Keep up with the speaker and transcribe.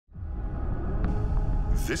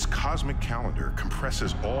This cosmic calendar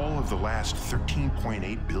compresses all of the last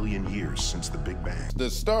 13.8 billion years since the Big Bang. The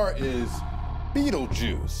star is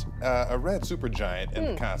Betelgeuse, a red supergiant in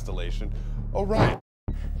the constellation Orion.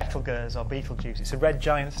 Betelgeuse or Betelgeuse. It's a red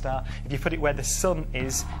giant star. If you put it where the sun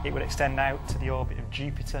is, it would extend out to the orbit of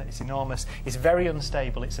Jupiter. It's enormous. It's very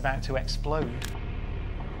unstable. It's about to explode.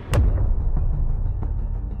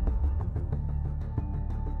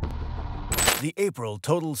 The April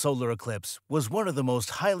total solar eclipse was one of the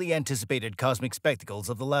most highly anticipated cosmic spectacles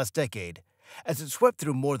of the last decade, as it swept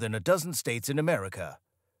through more than a dozen states in America.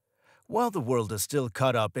 While the world is still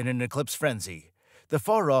caught up in an eclipse frenzy, the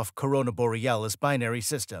far-off Corona Borealis binary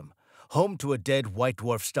system, home to a dead white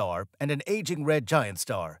dwarf star and an aging red giant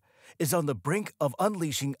star, is on the brink of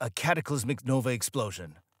unleashing a cataclysmic nova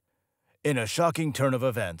explosion. In a shocking turn of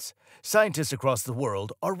events, scientists across the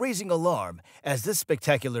world are raising alarm as this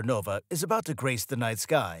spectacular nova is about to grace the night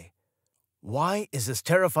sky. Why is this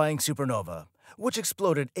terrifying supernova, which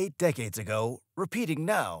exploded 8 decades ago, repeating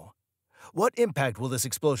now? What impact will this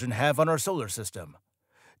explosion have on our solar system?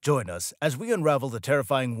 Join us as we unravel the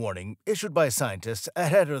terrifying warning issued by scientists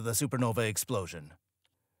ahead of the supernova explosion.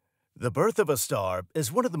 The birth of a star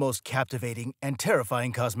is one of the most captivating and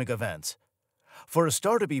terrifying cosmic events. For a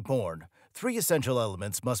star to be born, 3 essential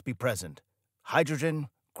elements must be present: hydrogen,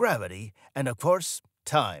 gravity, and of course,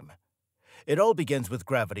 time. It all begins with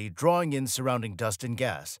gravity drawing in surrounding dust and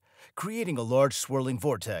gas, creating a large swirling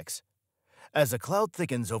vortex. As a cloud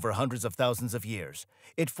thickens over hundreds of thousands of years,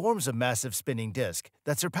 it forms a massive spinning disk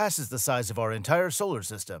that surpasses the size of our entire solar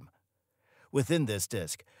system. Within this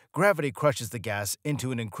disk, gravity crushes the gas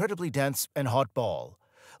into an incredibly dense and hot ball,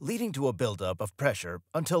 leading to a buildup of pressure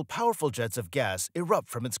until powerful jets of gas erupt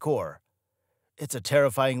from its core. It's a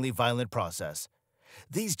terrifyingly violent process.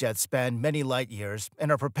 These jets span many light years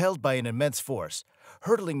and are propelled by an immense force,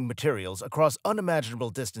 hurtling materials across unimaginable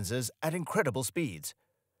distances at incredible speeds.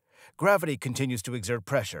 Gravity continues to exert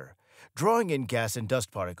pressure, drawing in gas and dust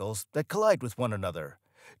particles that collide with one another,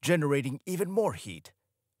 generating even more heat.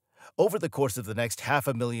 Over the course of the next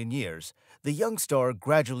 500,000 years, the young star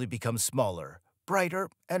gradually becomes smaller, brighter,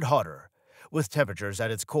 and hotter, with temperatures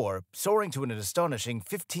at its core soaring to an astonishing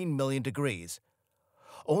 15 million degrees.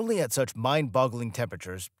 Only at such mind-boggling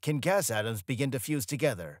temperatures can gas atoms begin to fuse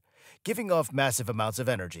together, giving off massive amounts of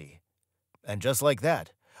energy. And just like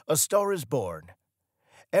that, a star is born.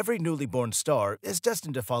 Every newly born star is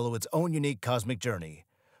destined to follow its own unique cosmic journey,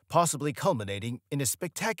 possibly culminating in a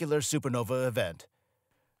spectacular supernova event.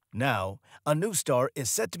 Now, a new star is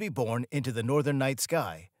set to be born into the northern night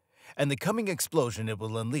sky, and the coming explosion it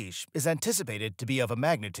will unleash is anticipated to be of a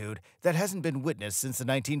magnitude that hasn't been witnessed since the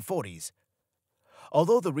 1940s.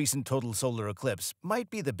 Although the recent total solar eclipse might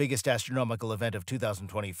be the biggest astronomical event of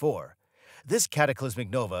 2024, this cataclysmic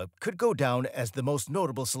nova could go down as the most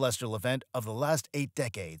notable celestial event of the last 8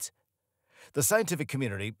 decades. The scientific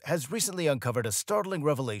community has recently uncovered a startling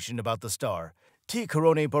revelation about the star, T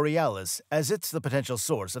Corona Borealis, as it's the potential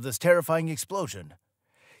source of this terrifying explosion.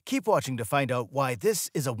 Keep watching to find out why this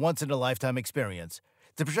is a once-in-a-lifetime experience,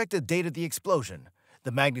 the projected date of the explosion,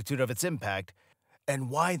 the magnitude of its impact, and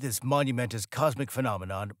why this monumentous cosmic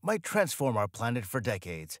phenomenon might transform our planet for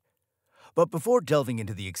decades. But before delving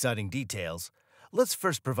into the exciting details, let's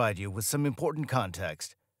first provide you with some important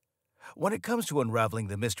context. When it comes to unraveling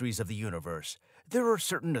the mysteries of the universe, there are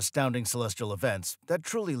certain astounding celestial events that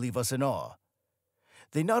truly leave us in awe.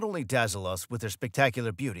 They not only dazzle us with their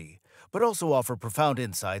spectacular beauty, but also offer profound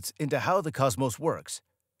insights into how the cosmos works.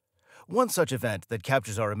 One such event that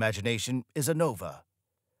captures our imagination is a nova.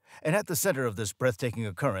 And at the center of this breathtaking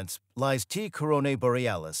occurrence lies T Corona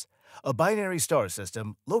Borealis, a binary star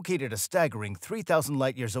system located a staggering 3,000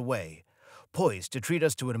 light-years away, poised to treat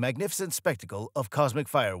us to a magnificent spectacle of cosmic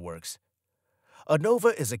fireworks. A nova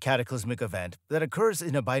is a cataclysmic event that occurs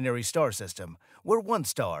in a binary star system where one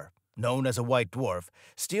star, known as a white dwarf,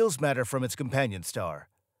 steals matter from its companion star.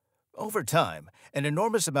 Over time, an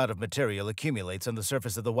enormous amount of material accumulates on the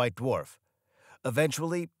surface of the white dwarf.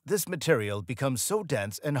 Eventually, this material becomes so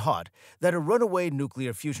dense and hot that a runaway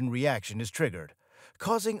nuclear fusion reaction is triggered,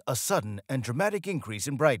 causing a sudden and dramatic increase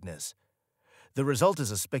in brightness. The result is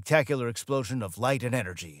a spectacular explosion of light and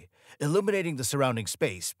energy, illuminating the surrounding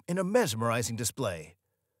space in a mesmerizing display.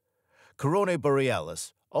 Corona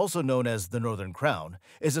Borealis, also known as the Northern Crown,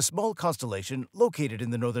 is a small constellation located in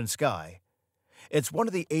the northern sky. It's one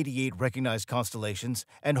of the 88 recognized constellations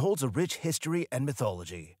and holds a rich history and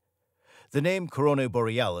mythology. The name Corona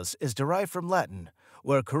Borealis is derived from Latin,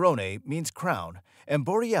 where corona means crown and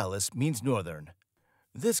borealis means northern.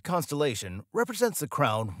 This constellation represents the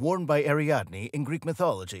crown worn by Ariadne in Greek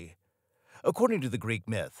mythology. According to the Greek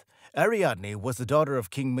myth, Ariadne was the daughter of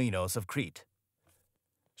King Minos of Crete.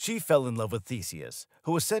 She fell in love with Theseus,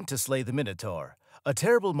 who was sent to slay the Minotaur, a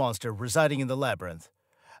terrible monster residing in the labyrinth.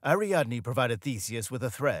 Ariadne provided Theseus with a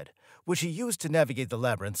thread, which he used to navigate the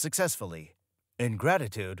labyrinth successfully. In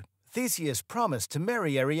gratitude, Theseus promised to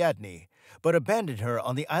marry Ariadne, but abandoned her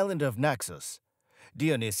on the island of Naxos.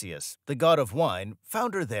 Dionysius, the god of wine,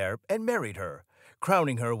 found her there and married her,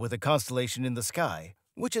 crowning her with a constellation in the sky,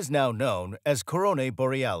 which is now known as Corona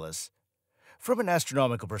Borealis. From an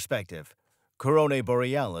astronomical perspective, Corona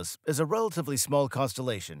Borealis is a relatively small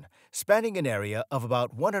constellation, spanning an area of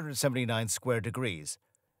about 179 square degrees.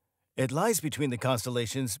 It lies between the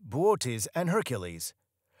constellations Boötes and Hercules.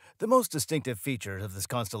 The most distinctive feature of this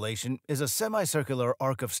constellation is a semicircular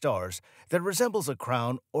arc of stars that resembles a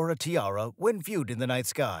crown or a tiara when viewed in the night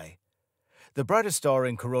sky. The brightest star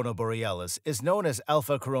in Corona Borealis is known as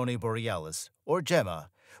Alpha Coronae Borealis, or Gemma,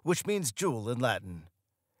 which means jewel in Latin.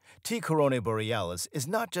 T Coronae Borealis is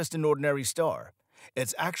not just an ordinary star.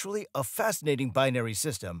 It's actually a fascinating binary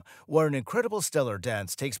system where an incredible stellar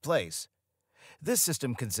dance takes place. This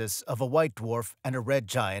system consists of a white dwarf and a red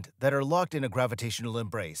giant that are locked in a gravitational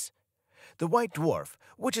embrace. The white dwarf,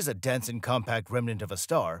 which is a dense and compact remnant of a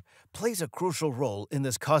star, plays a crucial role in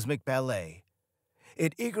this cosmic ballet.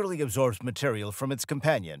 It eagerly absorbs material from its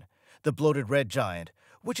companion, the bloated red giant,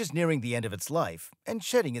 which is nearing the end of its life and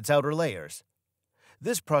shedding its outer layers.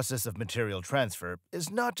 This process of material transfer is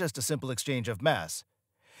not just a simple exchange of mass.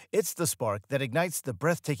 It's the spark that ignites the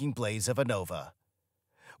breathtaking blaze of a nova.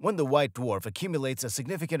 When the white dwarf accumulates a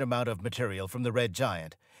significant amount of material from the red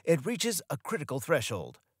giant, it reaches a critical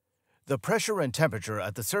threshold. The pressure and temperature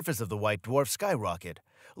at the surface of the white dwarf skyrocket,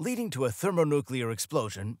 leading to a thermonuclear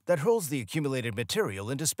explosion that hurls the accumulated material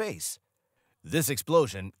into space. This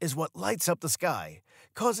explosion is what lights up the sky,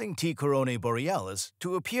 causing T Coronae Borealis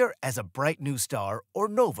to appear as a bright new star or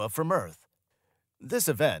nova from Earth. This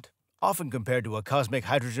event, often compared to a cosmic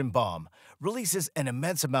hydrogen bomb, releases an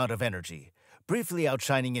immense amount of energy, briefly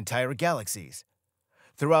outshining entire galaxies.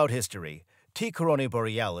 Throughout history, T Coronae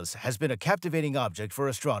Borealis has been a captivating object for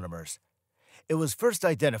astronomers. It was first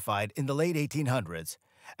identified in the late 1800s,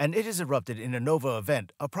 and it has erupted in a nova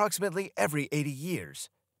event approximately every 80 years.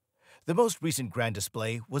 The most recent grand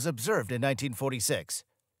display was observed in 1946.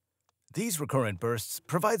 These recurrent bursts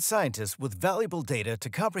provide scientists with valuable data to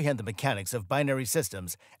comprehend the mechanics of binary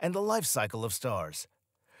systems and the life cycle of stars.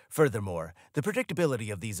 Furthermore, the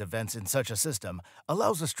predictability of these events in such a system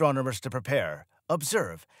allows astronomers to prepare,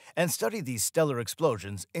 observe, and study these stellar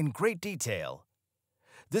explosions in great detail.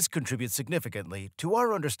 This contributes significantly to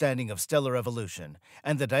our understanding of stellar evolution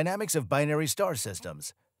and the dynamics of binary star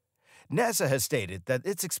systems. NASA has stated that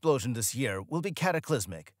its explosion this year will be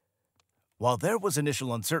cataclysmic. While there was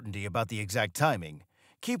initial uncertainty about the exact timing,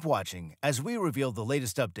 keep watching as we reveal the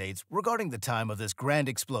latest updates regarding the time of this grand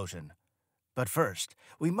explosion. But first,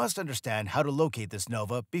 we must understand how to locate this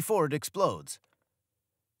nova before it explodes.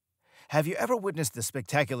 Have you ever witnessed the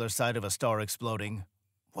spectacular sight of a star exploding?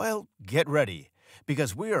 Well, get ready,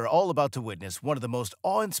 because we are all about to witness one of the most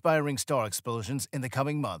awe-inspiring star explosions in the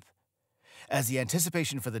coming month. As the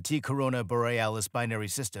anticipation for the T Corona Borealis binary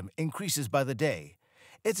system increases by the day,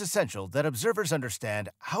 it's essential that observers understand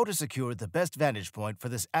how to secure the best vantage point for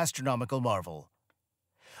this astronomical marvel.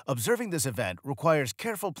 Observing this event requires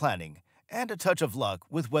careful planning and a touch of luck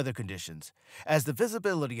with weather conditions, as the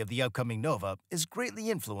visibility of the upcoming nova is greatly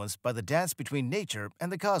influenced by the dance between nature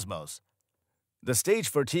and the cosmos. The stage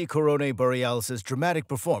for T Coronae Borealis' dramatic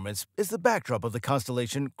performance is the backdrop of the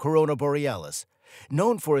constellation Corona Borealis,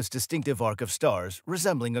 known for its distinctive arc of stars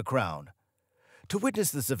resembling a crown. To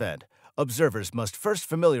witness this event, observers must first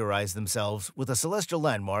familiarize themselves with the celestial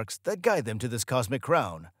landmarks that guide them to this cosmic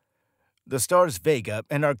crown. The stars Vega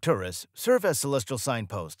and Arcturus serve as celestial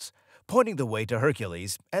signposts, pointing the way to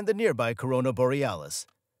Hercules and the nearby Corona Borealis.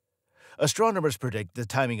 Astronomers predict the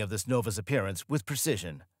timing of this nova's appearance with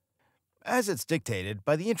precision, as it's dictated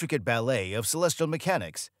by the intricate ballet of celestial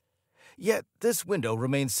mechanics. Yet, this window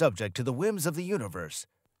remains subject to the whims of the universe.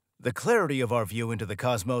 The clarity of our view into the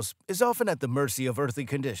cosmos is often at the mercy of earthly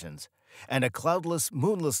conditions, and a cloudless,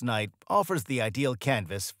 moonless night offers the ideal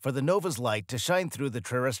canvas for the nova's light to shine through the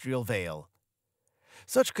terrestrial veil.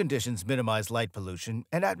 Such conditions minimize light pollution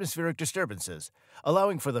and atmospheric disturbances,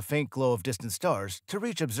 allowing for the faint glow of distant stars to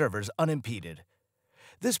reach observers unimpeded.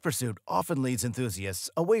 This pursuit often leads enthusiasts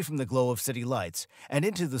away from the glow of city lights and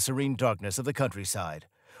into the serene darkness of the countryside,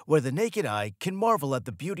 where the naked eye can marvel at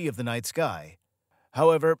the beauty of the night sky.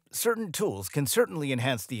 However, certain tools can certainly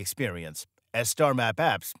enhance the experience, as star map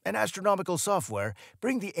apps and astronomical software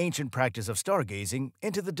bring the ancient practice of stargazing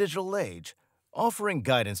into the digital age. offering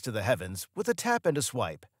guidance to the heavens with a tap and a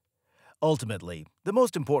swipe. Ultimately, the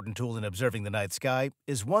most important tool in observing the night sky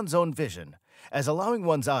is one's own vision, as allowing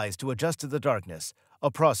one's eyes to adjust to the darkness,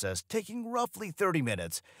 a process taking roughly 30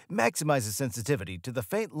 minutes, maximizes sensitivity to the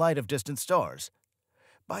faint light of distant stars.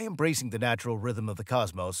 By embracing the natural rhythm of the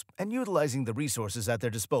cosmos and utilizing the resources at their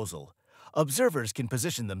disposal, observers can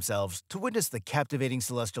position themselves to witness the captivating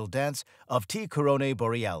celestial dance of Corona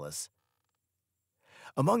Borealis.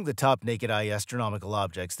 Among the top naked-eye astronomical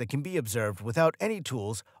objects that can be observed without any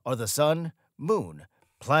tools are the Sun, Moon,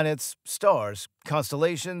 planets, stars,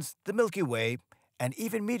 constellations, the Milky Way, and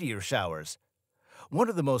even meteor showers. One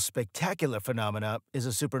of the most spectacular phenomena is a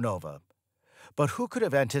supernova. But who could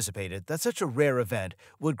have anticipated that such a rare event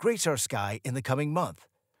would grace our sky in the coming month?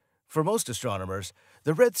 For most astronomers,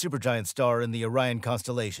 the red supergiant star in the Orion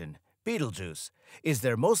constellation, Betelgeuse, is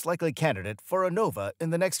their most likely candidate for a nova in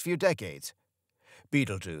the next few decades.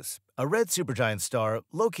 Betelgeuse, a red supergiant star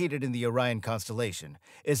located in the Orion constellation,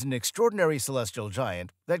 is an extraordinary celestial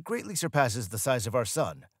giant that greatly surpasses the size of our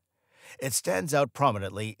Sun. It stands out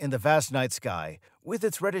prominently in the vast night sky with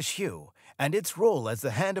its reddish hue and its role as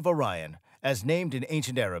the Hand of Orion, as named in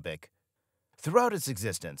ancient Arabic. Throughout its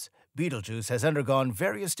existence, Betelgeuse has undergone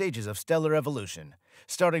various stages of stellar evolution,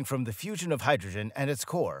 starting from the fusion of hydrogen and its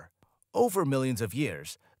core. Over millions of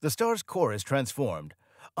years, the star's core is transformed,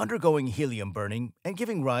 undergoing helium burning and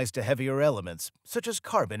giving rise to heavier elements, such as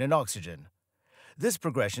carbon and oxygen. This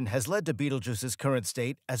progression has led to Betelgeuse's current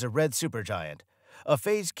state as a red supergiant, a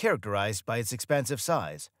phase characterized by its expansive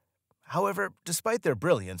size. However, despite their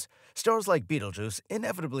brilliance, stars like Betelgeuse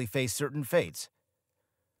inevitably face certain fates.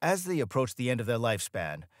 As they approach the end of their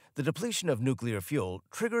lifespan, the depletion of nuclear fuel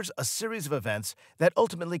triggers a series of events that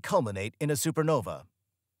ultimately culminate in a supernova.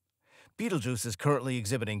 Betelgeuse is currently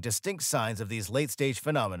exhibiting distinct signs of these late-stage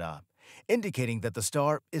phenomena, indicating that the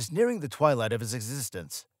star is nearing the twilight of its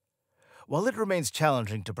existence. While it remains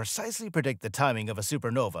challenging to precisely predict the timing of a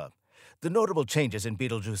supernova, the notable changes in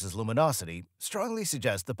Betelgeuse's luminosity strongly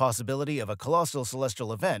suggest the possibility of a colossal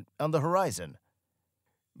celestial event on the horizon.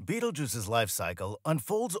 Betelgeuse's life cycle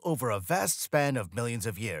unfolds over a vast span of millions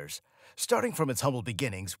of years, starting from its humble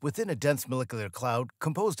beginnings within a dense molecular cloud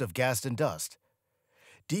composed of gas and dust.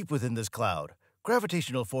 Deep within this cloud,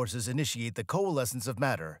 gravitational forces initiate the coalescence of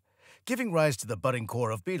matter, giving rise to the budding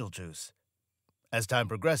core of Betelgeuse. As time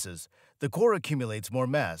progresses, the core accumulates more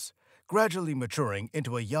mass, gradually maturing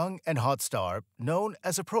into a young and hot star known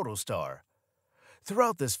as a protostar.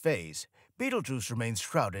 Throughout this phase, Betelgeuse remains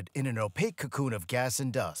shrouded in an opaque cocoon of gas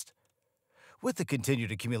and dust. With the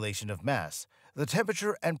continued accumulation of mass, the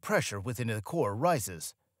temperature and pressure within the core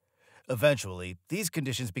rises. Eventually, these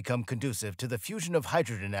conditions become conducive to the fusion of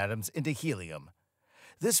hydrogen atoms into helium.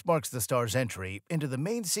 This marks the star's entry into the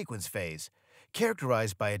main sequence phase,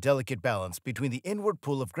 characterized by a delicate balance between the inward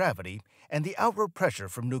pull of gravity and the outward pressure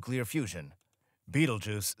from nuclear fusion.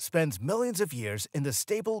 Betelgeuse spends millions of years in the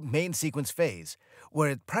stable main sequence phase, where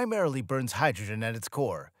it primarily burns hydrogen at its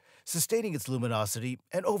core, sustaining its luminosity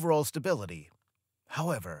and overall stability.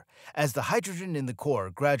 However, as the hydrogen in the core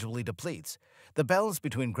gradually depletes, the balance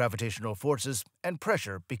between gravitational forces and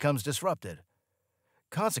pressure becomes disrupted.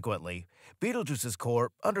 Consequently, Betelgeuse's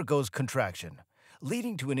core undergoes contraction,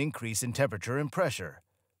 leading to an increase in temperature and pressure.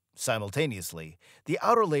 Simultaneously, the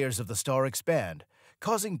outer layers of the star expand,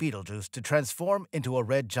 causing Betelgeuse to transform into a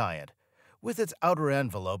red giant, with its outer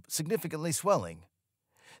envelope significantly swelling.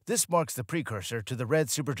 This marks the precursor to the red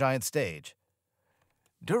supergiant stage.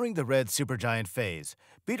 During the red supergiant phase,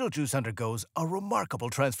 Betelgeuse undergoes a remarkable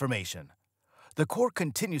transformation. The core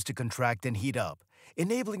continues to contract and heat up,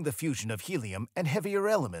 enabling the fusion of helium and heavier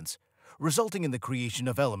elements, resulting in the creation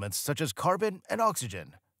of elements such as carbon and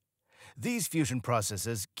oxygen. These fusion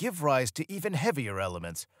processes give rise to even heavier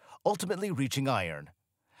elements, ultimately reaching iron.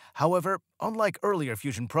 However, unlike earlier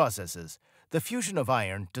fusion processes, the fusion of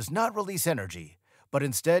iron does not release energy, but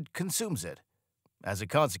instead consumes it. As a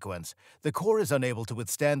consequence, the core is unable to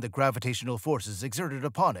withstand the gravitational forces exerted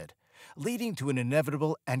upon it, leading to an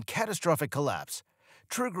inevitable and catastrophic collapse,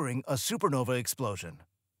 triggering a supernova explosion.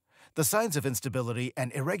 The signs of instability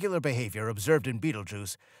and irregular behavior observed in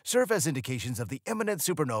Betelgeuse serve as indications of the imminent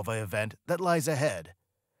supernova event that lies ahead.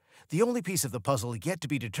 The only piece of the puzzle yet to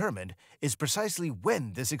be determined is precisely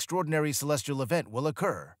when this extraordinary celestial event will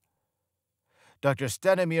occur. Dr.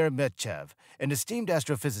 Stanimir Metchev, an esteemed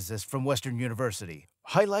astrophysicist from Western University,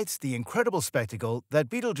 highlights the incredible spectacle that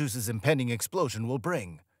Betelgeuse's impending explosion will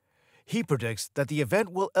bring. He predicts that the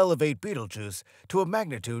event will elevate Betelgeuse to a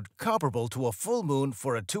magnitude comparable to a full moon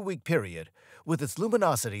for a 2-week period, with its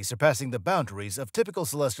luminosity surpassing the boundaries of typical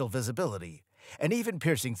celestial visibility, and even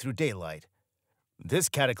piercing through daylight. This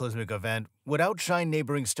cataclysmic event would outshine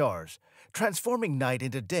neighboring stars, transforming night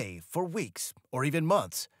into day for weeks or even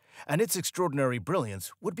months, and its extraordinary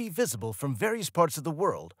brilliance would be visible from various parts of the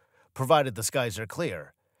world, provided the skies are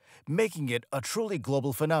clear, making it a truly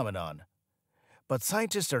global phenomenon. But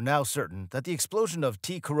scientists are now certain that the explosion of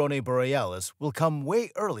T. Coronae Borealis will come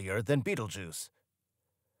way earlier than Betelgeuse.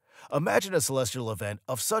 Imagine a celestial event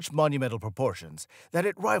of such monumental proportions that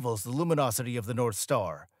it rivals the luminosity of the North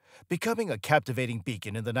Star, becoming a captivating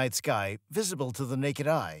beacon in the night sky visible to the naked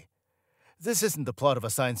eye. This isn't the plot of a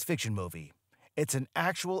science fiction movie. It's an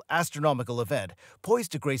actual astronomical event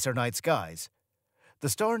poised to grace our night skies. The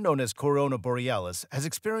star known as Corona Borealis has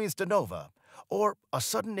experienced a nova, or a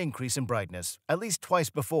sudden increase in brightness, at least twice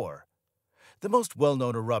before. The most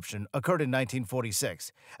well-known eruption occurred in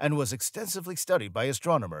 1946 and was extensively studied by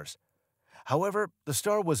astronomers. However, the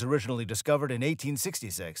star was originally discovered in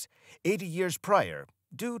 1866, 80 years prior,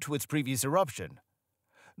 due to its previous eruption.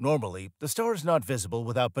 Normally, the star is not visible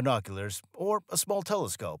without binoculars or a small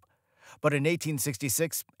telescope, but in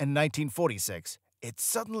 1866 and 1946, it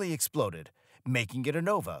suddenly exploded, making it a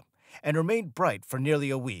nova, and remained bright for nearly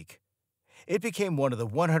a week. It became one of the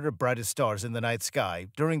 100 brightest stars in the night sky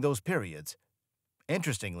during those periods.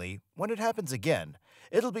 Interestingly, when it happens again,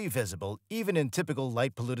 it'll be visible even in typical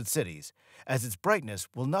light-polluted cities, as its brightness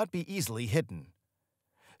will not be easily hidden.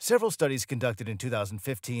 Several studies conducted in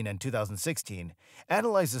 2015 and 2016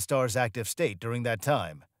 analyzed the star's active state during that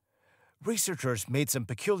time. Researchers made some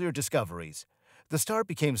peculiar discoveries. The star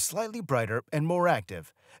became slightly brighter and more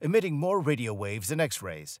active, emitting more radio waves and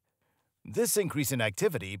X-rays. This increase in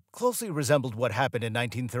activity closely resembled what happened in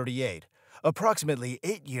 1938, approximately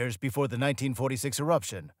 8 years before the 1946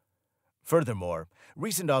 eruption. Furthermore,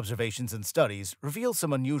 recent observations and studies reveal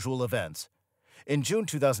some unusual events. In June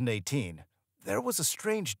 2018, there was a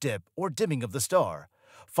strange dip or dimming of the star,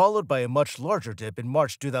 followed by a much larger dip in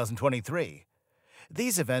March 2023.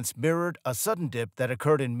 These events mirrored a sudden dip that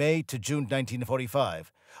occurred in May to June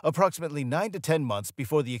 1945, approximately 9 to 10 months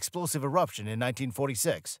before the explosive eruption in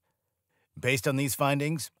 1946. Based on these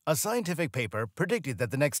findings, a scientific paper predicted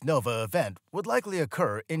that the next nova event would likely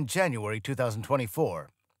occur in January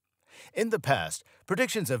 2024. In the past,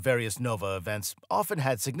 predictions of various nova events often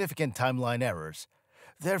had significant timeline errors.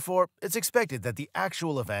 Therefore, it's expected that the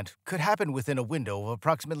actual event could happen within a window of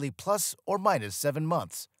approximately plus or minus 7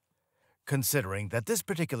 months. Considering that this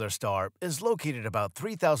particular star is located about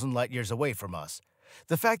 3,000 light-years away from us,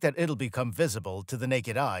 the fact that it'll become visible to the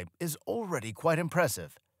naked eye is already quite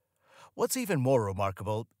impressive. What's even more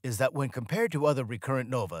remarkable is that when compared to other recurrent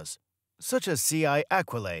novas, such as Ci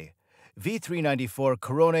Aquilae, V394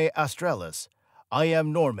 Coronae Australis,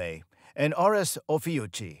 IM Normae, and RS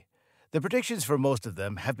Ophiuchi, the predictions for most of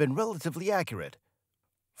them have been relatively accurate.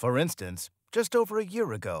 For instance, just over a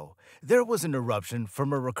year ago, there was an eruption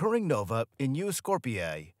from a recurring nova in U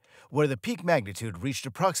Scorpiae, where the peak magnitude reached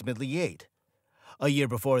approximately 8. A year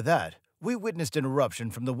before that, we witnessed an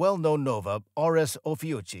eruption from the well-known nova RS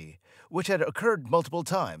Ophiuchi, which had occurred multiple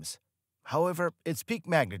times. However, its peak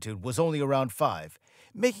magnitude was only around 5,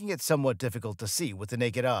 making it somewhat difficult to see with the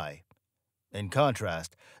naked eye. In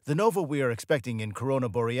contrast, the nova we are expecting in Corona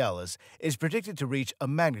Borealis is predicted to reach a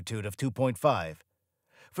magnitude of 2.5.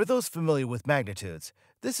 For those familiar with magnitudes,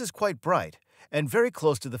 this is quite bright and very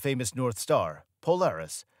close to the famous North Star,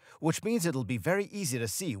 Polaris, which means it'll be very easy to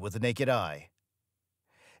see with the naked eye.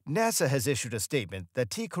 NASA has issued a statement that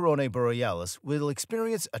T. Coronae Borealis will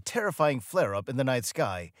experience a terrifying flare-up in the night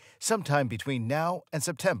sky sometime between now and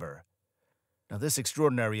September. Now, this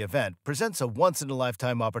extraordinary event presents a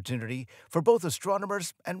once-in-a-lifetime opportunity for both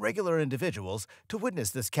astronomers and regular individuals to witness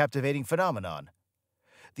this captivating phenomenon.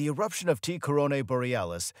 The eruption of T. Coronae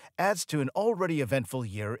Borealis adds to an already eventful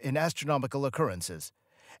year in astronomical occurrences,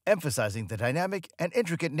 emphasizing the dynamic and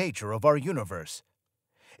intricate nature of our universe.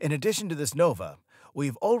 In addition to this nova,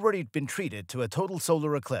 we've already been treated to a total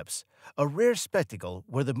solar eclipse, a rare spectacle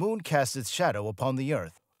where the moon casts its shadow upon the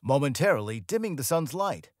Earth, momentarily dimming the sun's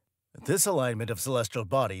light. This alignment of celestial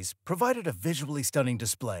bodies provided a visually stunning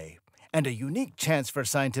display and a unique chance for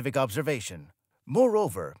scientific observation.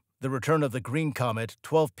 Moreover, the return of the green comet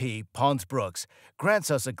 12P Pons-Brooks grants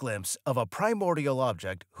us a glimpse of a primordial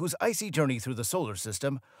object whose icy journey through the solar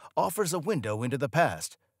system offers a window into the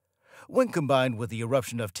past. When combined with the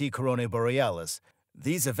eruption of T. Coronae Borealis,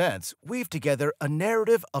 these events weave together a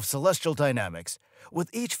narrative of celestial dynamics, with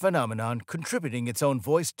each phenomenon contributing its own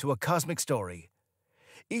voice to a cosmic story.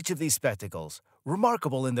 Each of these spectacles,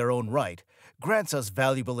 remarkable in their own right, grants us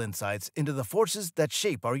valuable insights into the forces that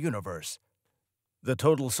shape our universe. The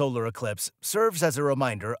total solar eclipse serves as a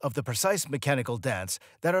reminder of the precise mechanical dance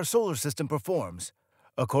that our solar system performs,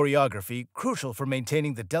 a choreography crucial for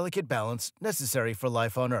maintaining the delicate balance necessary for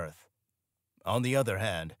life on Earth. On the other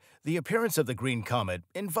hand, the appearance of the green comet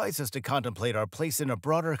invites us to contemplate our place in a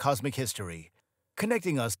broader cosmic history,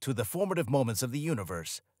 connecting us to the formative moments of the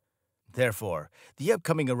universe. Therefore, the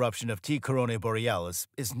upcoming eruption of T. Corona Borealis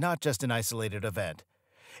is not just an isolated event.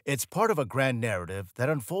 It's part of a grand narrative that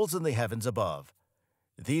unfolds in the heavens above.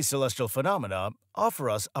 These celestial phenomena offer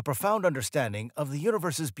us a profound understanding of the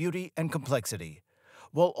universe's beauty and complexity,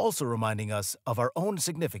 while also reminding us of our own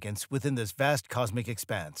significance within this vast cosmic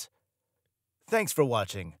expanse. Thanks for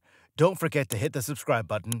watching. Don't forget to hit the subscribe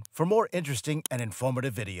button for more interesting and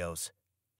informative videos.